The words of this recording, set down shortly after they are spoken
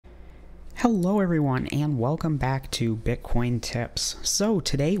Hello everyone and welcome back to Bitcoin Tips. So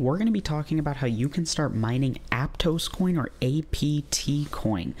today we're going to be talking about how you can start mining Aptos coin or APT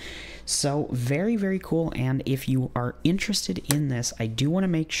coin. So very cool, and if you are interested in this, I do want to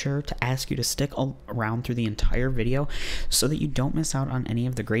make sure to ask you to stick around through the entire video so that you don't miss out on any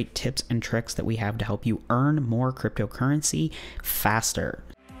of the great tips and tricks that we have to help you earn more cryptocurrency faster.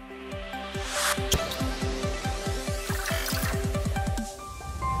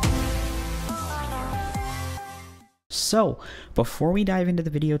 So, before we dive into the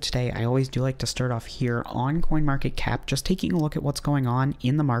video today, I always do like to start off here on CoinMarketCap, just taking a look at what's going on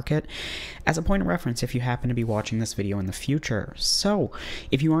in the market as a point of reference if you happen to be watching this video in the future. So,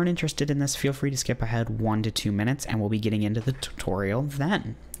 if you aren't interested in this, feel free to skip ahead 1 to 2 minutes and we'll be getting into the tutorial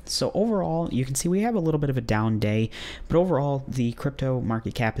then. So overall, you can see we have a little bit of a down day, but overall the crypto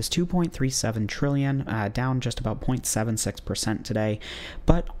market cap is 2.37 trillion, down just about 0.76% today.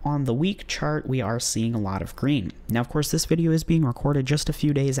 But on the week chart, we are seeing a lot of green. Now, of course, this video is being recorded just a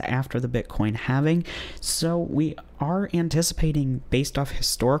few days after the Bitcoin halving, so we are anticipating, based off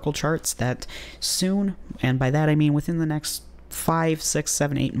historical charts, that soon, and by that I mean within the next 5, 6,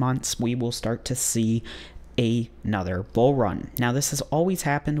 7, 8 months, we will start to see another bull run. Now, this has always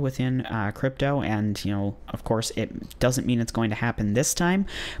happened within crypto, and of course it doesn't mean it's going to happen this time,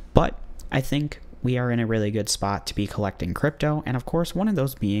 but I think we are in a really good spot to be collecting crypto, and of course one of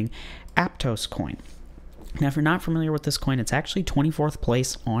those being Aptos coin. Now, if you're not familiar with this coin, it's actually 24th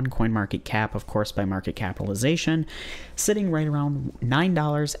place on CoinMarketCap, of course, by market capitalization, sitting right around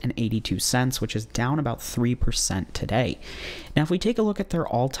 $9.82, which is down about 3% today. Now, if we take a look at their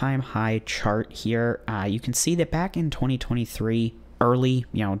all-time high chart here, you can see that back in 2023, early,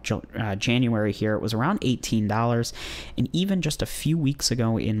 January here, it was around $18, and even just a few weeks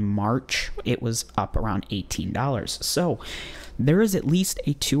ago in March, it was up around $18. So there is at least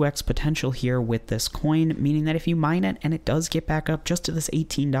a 2x potential here with this coin, meaning that if you mine it and it does get back up just to this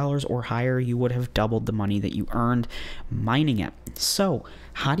 $18 or higher, you would have doubled the money that you earned mining it. So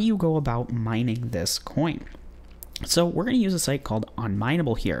how do you go about mining this coin? So we're going to use a site called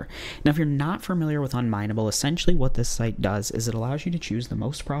Unmineable here. Now, if you're not familiar with Unmineable, essentially what this site does is it allows you to choose the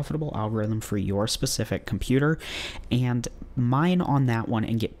most profitable algorithm for your specific computer and mine on that one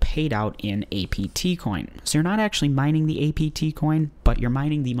and get paid out in APT coin. So you're not actually mining the APT coin, but you're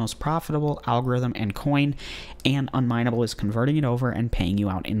mining the most profitable algorithm and coin, and Unmineable is converting it over and paying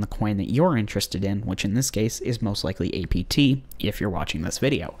you out in the coin that you're interested in, which in this case is most likely APT if you're watching this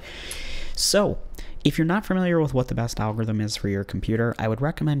video. So if you're not familiar with what the best algorithm is for your computer, I would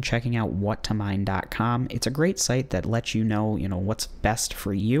recommend checking out whattomine.com. It's a great site that lets you know, what's best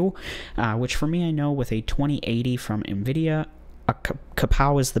for you, which for me, I know with a 2080 from NVIDIA,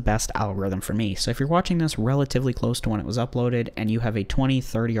 Kapow is the best algorithm for me. So if you're watching this relatively close to when it was uploaded and you have a 20,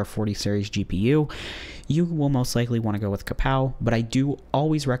 30, or 40 series GPU, you will most likely want to go with Kapow, but I do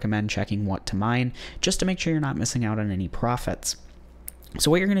always recommend checking Whattomine just to make sure you're not missing out on any profits. So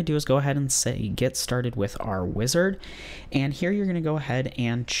what you're going to do is go ahead and say get started with our wizard, and here you're going to go ahead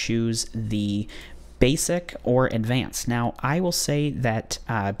and choose the basic or advanced. Now, I will say that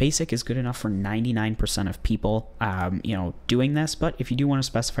basic is good enough for 99% of people doing this, but if you do want to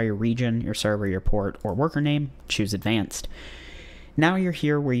specify your region, your server, your port, or worker name, choose advanced. Now you're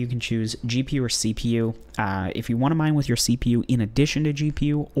here where you can choose GPU or CPU. If you want to mine with your CPU in addition to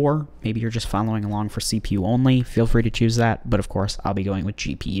GPU, or maybe you're just following along for CPU only, feel free to choose that, but of course I'll be going with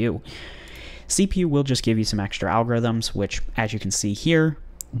GPU. CPU will just give you some extra algorithms, which, as you can see here,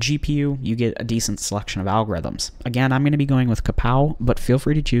 GPU, you get a decent selection of algorithms. Again, I'm going to be going with Kapow, but feel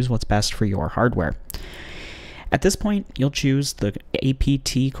free to choose what's best for your hardware. At this point, you'll choose the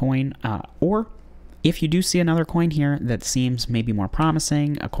APT coin, or if you do see another coin here that seems maybe more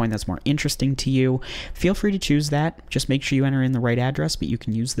promising, a coin that's more interesting to you, feel free to choose that. Just make sure you enter in the right address, but you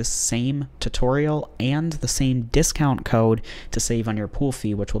can use the same tutorial and the same discount code to save on your pool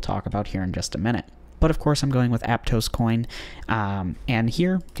fee, which we'll talk about here in just a minute. But of course, I'm going with Aptos coin, and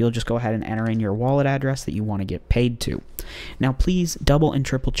here you'll just go ahead and enter in your wallet address that you want to get paid to. Now, please double and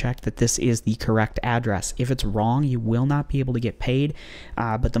triple check that this is the correct address. If it's wrong, you will not be able to get paid,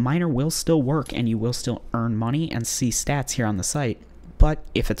 but the miner will still work and you will still earn money and see stats here on the site. But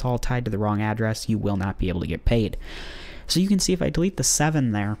if it's all tied to the wrong address, you will not be able to get paid. So you can see if I delete the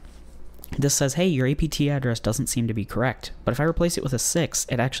 7 there, this says, hey, your APT address doesn't seem to be correct. But if I replace it with a 6,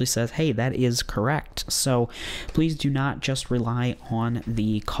 it actually says, hey, that is correct. So please do not just rely on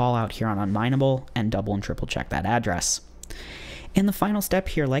the call out here on Unmineable, and double and triple check that address. And the final step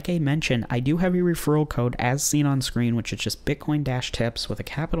here, like I mentioned, I do have a referral code as seen on screen, which is just Bitcoin-tips with a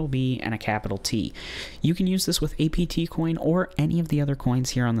capital B and a capital T. You can use this with APT coin or any of the other coins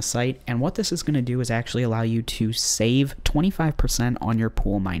here on the site, and what this is going to do is actually allow you to save 25% on your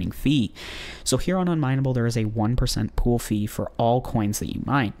pool mining fee. So here on Unminable, there is a 1% pool fee for all coins that you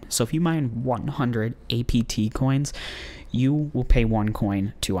mine. So if you mine 100 APT coins, you will pay 1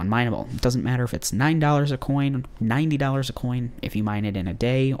 coin to Unminable. It doesn't matter if it's $9 a coin, $90 a coin, if you mine it in a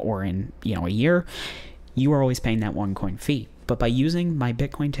day or in a year, you are always paying that 1 coin fee. But by using my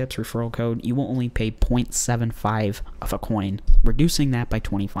Bitcoin Tips referral code, you will only pay 0.75 of a coin, reducing that by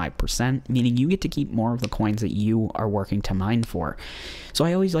 25%, meaning you get to keep more of the coins that you are working to mine for. So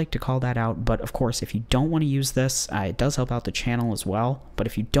I always like to call that out, but of course, if you don't want to use this, it does help out the channel as well. But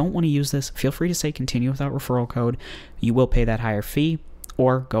if you don't want to use this, feel free to say continue without referral code. You will pay that higher fee,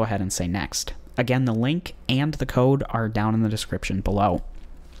 or go ahead and say next. Again, the link and the code are down in the description below.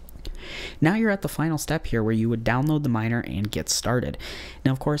 Now you're at the final step here where you would download the miner and get started.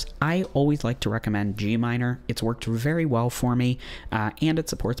 Now, of course, I always like to recommend Gminer. It's worked very well for me, and it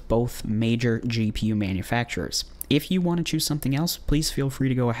supports both major GPU manufacturers. If you want to choose something else, please feel free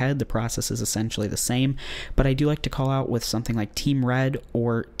to go ahead. The process is essentially the same, but I do like to call out with something like Team Red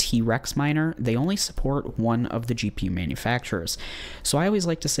or T-Rex Miner. They only support one of the GPU manufacturers. So I always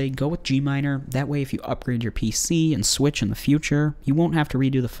like to say go with Gminer. That way, if you upgrade your PC and switch in the future, you won't have to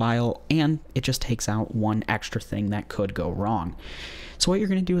redo the file, and it just takes out one extra thing that could go wrong. So what you're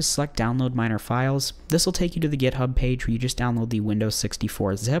going to do is select download miner files. This will take you to the GitHub page where you just download the Windows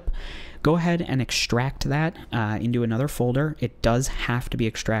 64 zip. Go ahead and extract that into another folder. It does have to be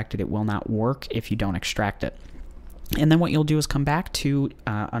extracted. It will not work if you don't extract it. And then what you'll do is come back to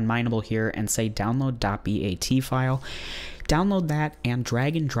Unminable here and say download.bat file. Download that and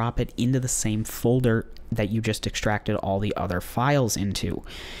drag and drop it into the same folder that you just extracted all the other files into.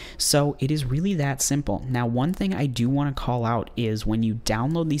 So it is really that simple. Now, one thing I do want to call out is when you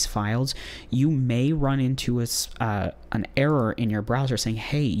download these files, you may run into an error in your browser saying,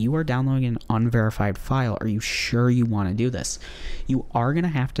 hey, you are downloading an unverified file. Are you sure you want to do this? You are going to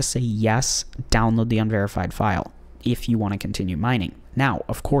have to say yes, download the unverified file if you want to continue mining. Now,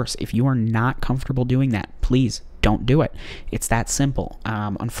 of course, if you are not comfortable doing that, please don't do it. It's that simple.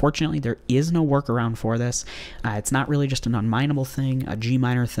 Unfortunately, there is no workaround for this. It's not really just an unminable thing, a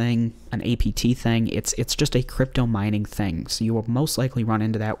Gminer thing, an APT thing. It's just a crypto mining thing. So you will most likely run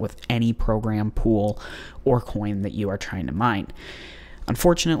into that with any program, pool, or coin that you are trying to mine.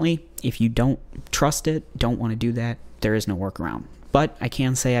 Unfortunately, if you don't trust it, don't want to do that, there is no workaround. But I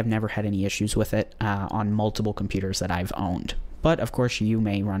can say I've never had any issues with it on multiple computers that I've owned. But of course, you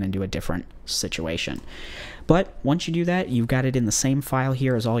may run into a different situation. But once you do that, you've got it in the same file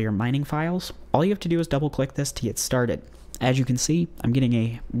here as all your mining files. All you have to do is double click this to get started. As you can see, I'm getting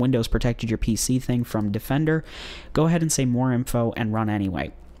a Windows Protected Your PC thing from Defender. Go ahead and say more info and run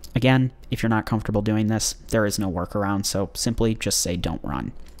anyway. Again, if you're not comfortable doing this, there is no workaround, so simply just say don't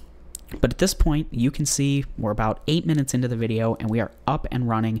run. But at this point, you can see we're about 8 minutes into the video and we are up and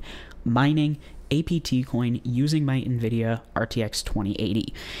running, mining APT coin using my NVIDIA RTX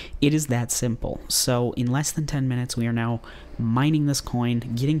 2080. It is that simple. So in less than 10 minutes, we are now mining this coin,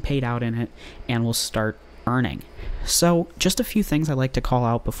 getting paid out in it, and we'll start earning. So just a few things I like to call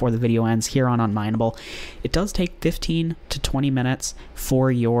out before the video ends here on Unminable. It does take 15 to 20 minutes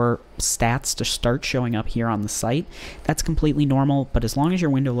for your stats to start showing up here on the site. That's completely normal, but as long as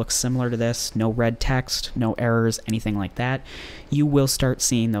your window looks similar to this, no red text, no errors, anything like that, you will start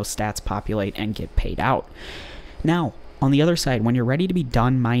seeing those stats populate and get paid out. Now, on the other side, when you're ready to be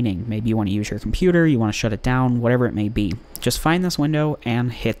done mining, maybe you want to use your computer, you want to shut it down, whatever it may be, just find this window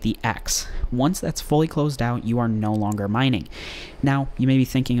and hit the X. Once that's fully closed out, you are no longer mining. Now, you may be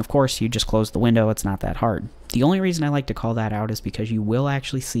thinking, of course, you just closed the window, it's not that hard. The only reason I like to call that out is because you will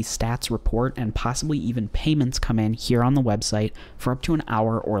actually see stats report and possibly even payments come in here on the website for up to an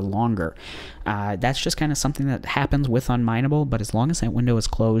hour or longer. That's just kind of something that happens with Unminable, but as long as that window is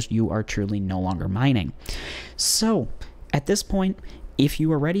closed, you are truly no longer mining. So, at this point, if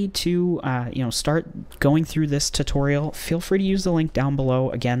you are ready to start going through this tutorial, feel free to use the link down below.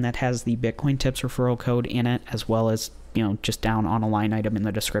 Again, that has the Bitcoin Tips referral code in it, as well as just down on a line item in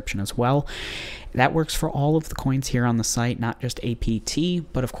the description as well. That works for all of the coins here on the site, not just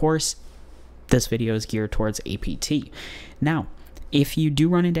APT, but of course, this video is geared towards APT. Now, If you do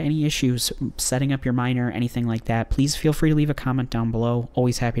run into any issues setting up your miner, anything like that, please feel free to leave a comment down below.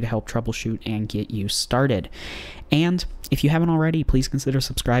 Always happy to help troubleshoot and get you started. And if you haven't already, please consider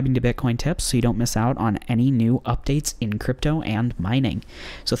subscribing to Bitcoin Tips so you don't miss out on any new updates in crypto and mining.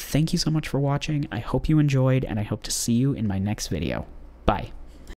 So thank you so much for watching. I hope you enjoyed, and I hope to see you in my next video. Bye.